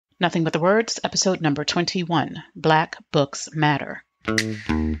Nothing But the Words, episode number 21, Black Books Matter.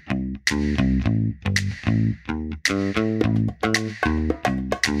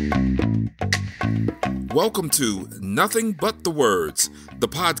 Welcome to Nothing But the Words, the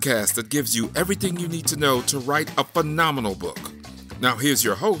podcast that gives you everything you need to know to write a phenomenal book. Now here's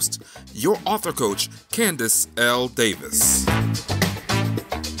your host, your author coach, Candace L. Davis.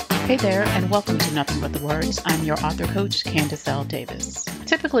 Hey there, and welcome to Nothing But the Words. I'm your author coach, Candace L. Davis.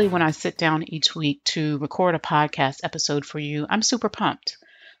 Typically, when I sit down each week to record a podcast episode for you, I'm super pumped.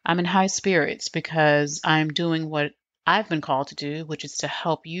 I'm in high spirits because I'm doing what I've been called to do, which is to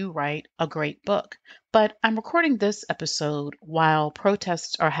help you write a great book. But I'm recording this episode while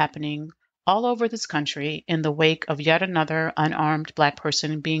protests are happening all over this country in the wake of yet another unarmed Black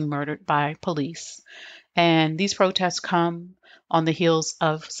person being murdered by police. And these protests come on the heels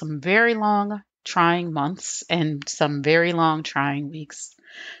of some very long, trying months and some very long, trying weeks.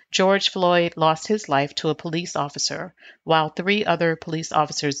 George Floyd lost his life to a police officer while 3 other police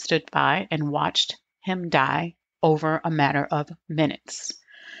officers stood by and watched him die over a matter of minutes.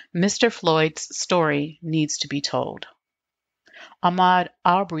 Mr. Floyd's story needs to be told. Ahmaud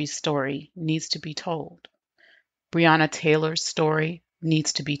Arbery's story needs to be told. Breonna Taylor's story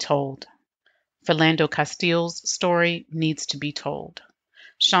needs to be told. Philando Castile's story needs to be told.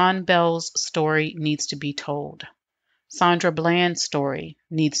 Sean Bell's story needs to be told. Sandra Bland's story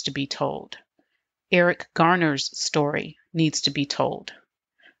needs to be told. Eric Garner's story needs to be told.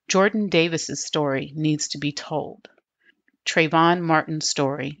 Jordan Davis's story needs to be told. Trayvon Martin's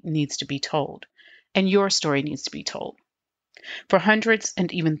story needs to be told. And your story needs to be told. For hundreds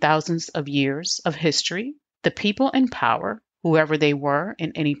and even thousands of years of history, the people in power, whoever they were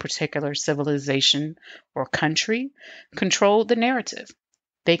in any particular civilization or country, controlled the narrative.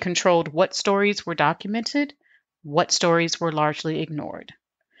 They controlled what stories were documented, what stories were largely ignored.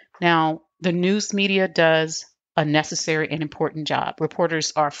 Now, the news media does a necessary and important job.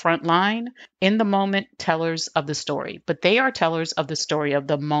 Reporters are frontline, in the moment tellers of the story, but they are tellers of the story of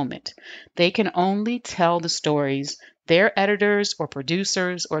the moment. They can only tell the stories their editors or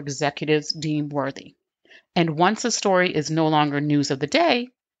producers or executives deem worthy. And once a story is no longer news of the day,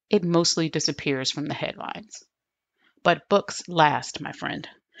 it mostly disappears from the headlines. But books last, my friend.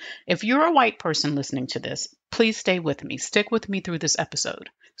 If you're a white person listening to this, please stay with me. Stick with me through this episode.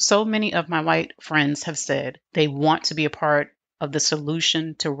 So many of my white friends have said they want to be a part of the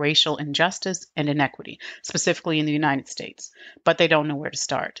solution to racial injustice and inequity, specifically in the United States, but they don't know where to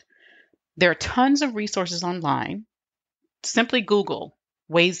start. There are tons of resources online. Simply Google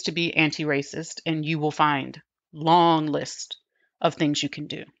ways to be anti-racist, and you will find long list of things you can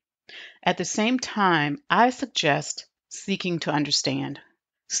do. At the same time, I suggest seeking to understand.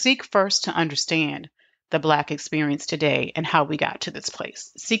 Seek first to understand the Black experience today and how we got to this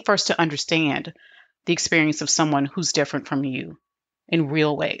place. Seek first to understand the experience of someone who's different from you in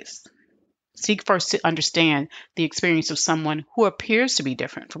real ways. Seek first to understand the experience of someone who appears to be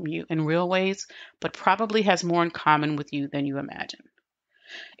different from you in real ways, but probably has more in common with you than you imagine.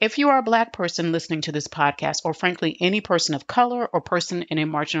 If you are a Black person listening to this podcast, or frankly, any person of color or person in a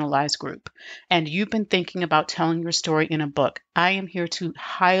marginalized group, and you've been thinking about telling your story in a book, I am here to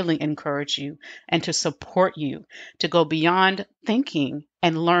highly encourage you and to support you to go beyond thinking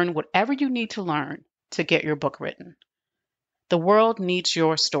and learn whatever you need to learn to get your book written. The world needs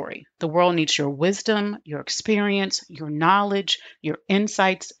your story. The world needs your wisdom, your experience, your knowledge, your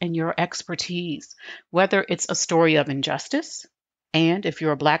insights, and your expertise, whether it's a story of injustice. And if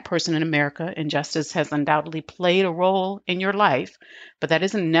you're a Black person in America, injustice has undoubtedly played a role in your life, but that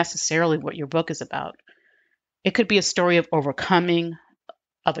isn't necessarily what your book is about. It could be a story of overcoming,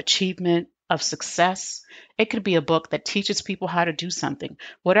 of achievement, of success. It could be a book that teaches people how to do something.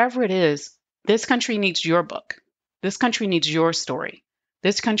 Whatever it is, this country needs your book. This country needs your story.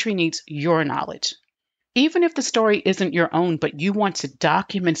 This country needs your knowledge. Even if the story isn't your own, but you want to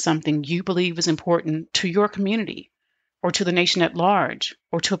document something you believe is important to your community, or to the nation at large,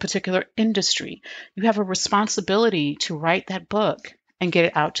 or to a particular industry, you have a responsibility to write that book and get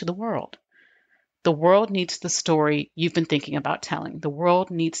it out to the world. The world needs the story you've been thinking about telling. The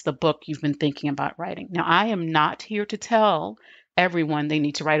world needs the book you've been thinking about writing. Now, I am not here to tell everyone they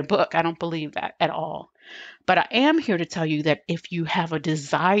need to write a book. I don't believe that at all. But I am here to tell you that if you have a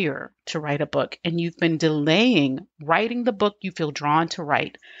desire to write a book and you've been delaying writing the book you feel drawn to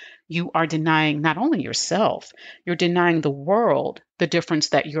write, you are denying not only yourself, you're denying the world the difference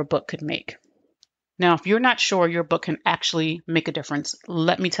that your book could make. Now, if you're not sure your book can actually make a difference,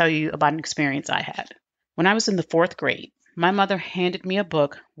 let me tell you about an experience I had. When I was in the 4th grade, my mother handed me a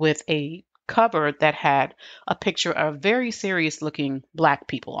book with a cover that had a picture of very serious looking Black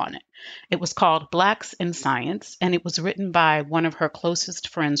people on it. It was called Blacks in Science, and it was written by one of her closest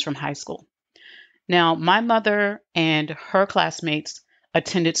friends from high school. Now, my mother and her classmates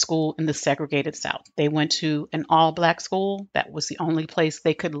attended school in the segregated South. They went to an all Black school. That was the only place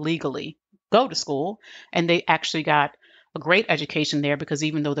they could legally go to school. And they actually got a great education there because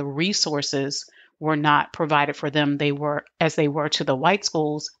even though the resources were not provided for them, they were, as they were to the white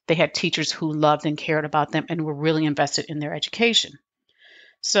schools, they had teachers who loved and cared about them and were really invested in their education.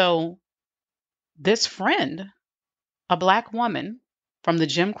 So this friend, a Black woman from the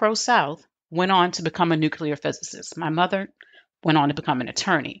Jim Crow South, went on to become a nuclear physicist. My mother went on to become an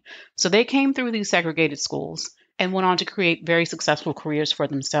attorney. So they came through these segregated schools and went on to create very successful careers for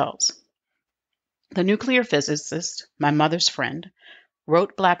themselves. The nuclear physicist, my mother's friend,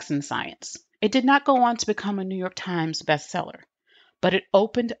 wrote Blacks in Science. It did not go on to become a New York Times bestseller, but it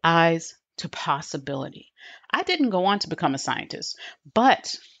opened eyes to possibility. I didn't go on to become a scientist,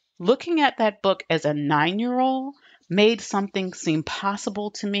 but looking at that book as a 9-year-old made something seem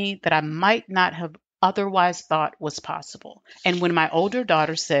possible to me that I might not have otherwise thought was possible. And when my older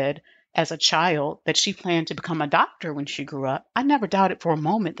daughter said as a child that she planned to become a doctor when she grew up, I never doubted for a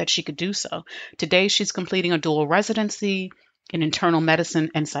moment that she could do so. Today, she's completing a dual residency in internal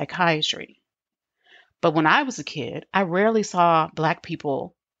medicine and psychiatry. But when I was a kid, I rarely saw Black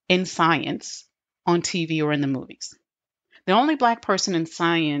people in science on TV or in the movies. The only Black person in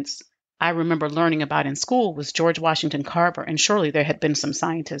science I remember learning about in school was George Washington Carver, and surely there had been some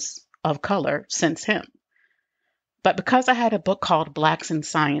scientists of color since him. But because I had a book called Blacks in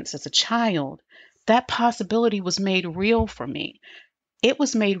Science as a child, that possibility was made real for me. It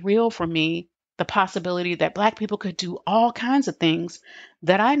was made real for me, the possibility that Black people could do all kinds of things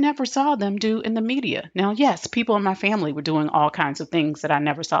that I never saw them do in the media. Now, yes, people in my family were doing all kinds of things that I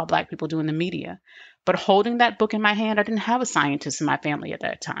never saw Black people do in the media. But holding that book in my hand, I didn't have a scientist in my family at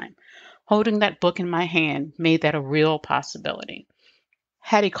that time. Holding that book in my hand made that a real possibility.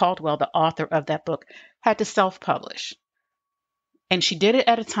 Hattie Caldwell, the author of that book, had to self-publish. And she did it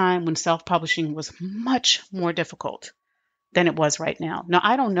at a time when self-publishing was much more difficult than it was right now. Now,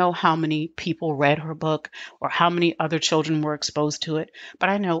 I don't know how many people read her book or how many other children were exposed to it, but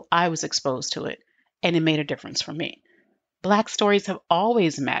I know I was exposed to it, and it made a difference for me. Black stories have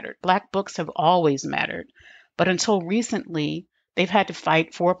always mattered. Black books have always mattered. But until recently, they've had to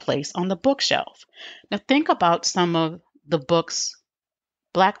fight for a place on the bookshelf. Now, think about some of the books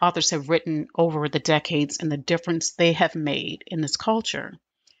Black authors have written over the decades and the difference they have made in this culture.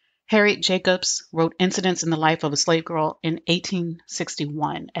 Harriet Jacobs wrote Incidents in the Life of a Slave Girl in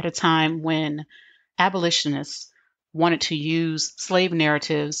 1861, at a time when abolitionists wanted to use slave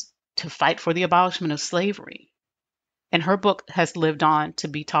narratives to fight for the abolishment of slavery. And her book has lived on to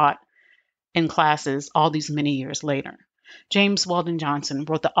be taught in classes all these many years later. James Weldon Johnson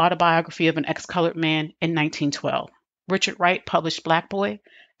wrote The Autobiography of an Ex-Colored Man in 1912. Richard Wright published Black Boy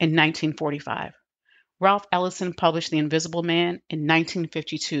in 1945. Ralph Ellison published The Invisible Man in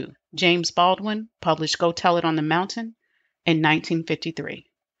 1952. James Baldwin published Go Tell It on the Mountain in 1953.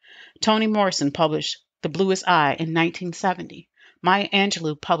 Toni Morrison published The Bluest Eye in 1970. Maya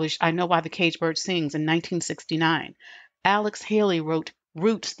Angelou published I Know Why the Caged Bird Sings in 1969. Alex Haley wrote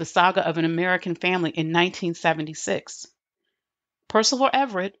Roots, the Saga of an American Family in 1976. Percival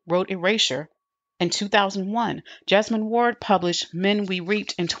Everett wrote Erasure in 2001. Jesmyn Ward published Men We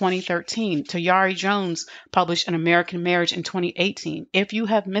Reaped in 2013. Tayari Jones published An American Marriage in 2018. If you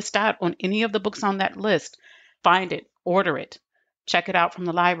have missed out on any of the books on that list, find it, order it, check it out from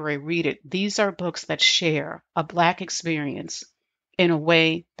the library, read it. These are books that share a Black experience in a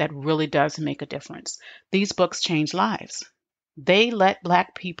way that really does make a difference. These books change lives. They let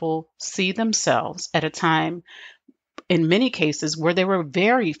Black people see themselves at a time, in many cases, where there were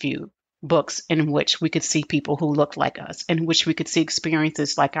very few books in which we could see people who looked like us, in which we could see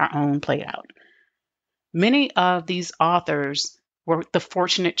experiences like our own played out. Many of these authors were the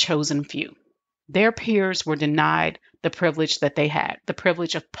fortunate chosen few. Their peers were denied the privilege that they had, the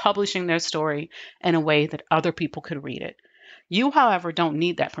privilege of publishing their story in a way that other people could read it. You, however, don't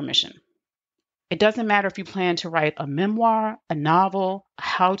need that permission. It doesn't matter if you plan to write a memoir, a novel, a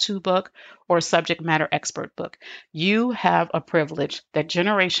how-to book, or a subject matter expert book. You have a privilege that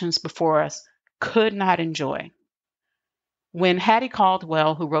generations before us could not enjoy. When Hattie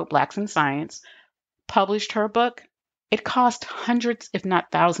Caldwell, who wrote Blacks in Science, published her book, it cost hundreds, if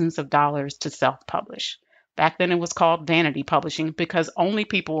not thousands of dollars to self-publish. Back then it was called vanity publishing because only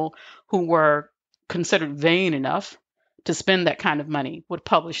people who were considered vain enough to spend that kind of money would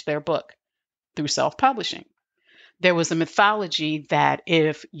publish their book through self-publishing. There was a mythology that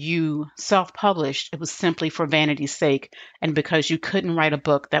if you self-published, it was simply for vanity's sake and because you couldn't write a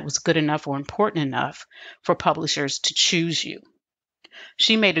book that was good enough or important enough for publishers to choose you.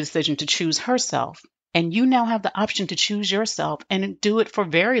 She made a decision to choose herself, and you now have the option to choose yourself and do it for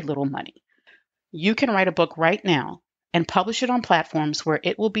very little money. You can write a book right now and publish it on platforms where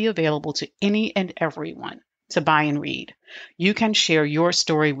it will be available to any and everyone to buy and read. You can share your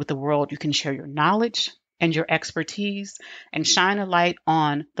story with the world. You can share your knowledge and your expertise and shine a light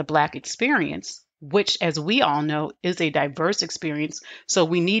on the Black experience, which, as we all know, is a diverse experience. So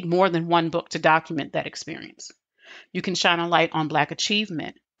we need more than one book to document that experience. You can shine a light on Black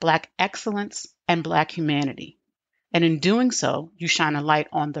achievement, Black excellence, and Black humanity. And in doing so, you shine a light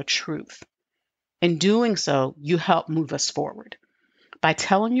on the truth. In doing so, you help move us forward. By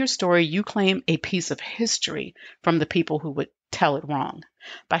telling your story, you claim a piece of history from the people who would tell it wrong.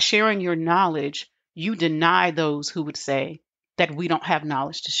 By sharing your knowledge, you deny those who would say that we don't have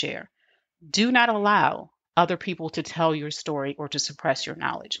knowledge to share. Do not allow other people to tell your story or to suppress your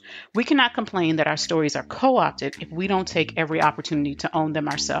knowledge. We cannot complain that our stories are co-opted if we don't take every opportunity to own them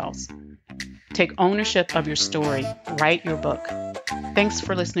ourselves. Take ownership of your story. Write your book. Thanks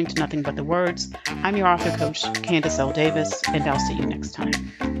for listening to Nothing But the Words. I'm your author coach, Candace L. Davis, and I'll see you next time.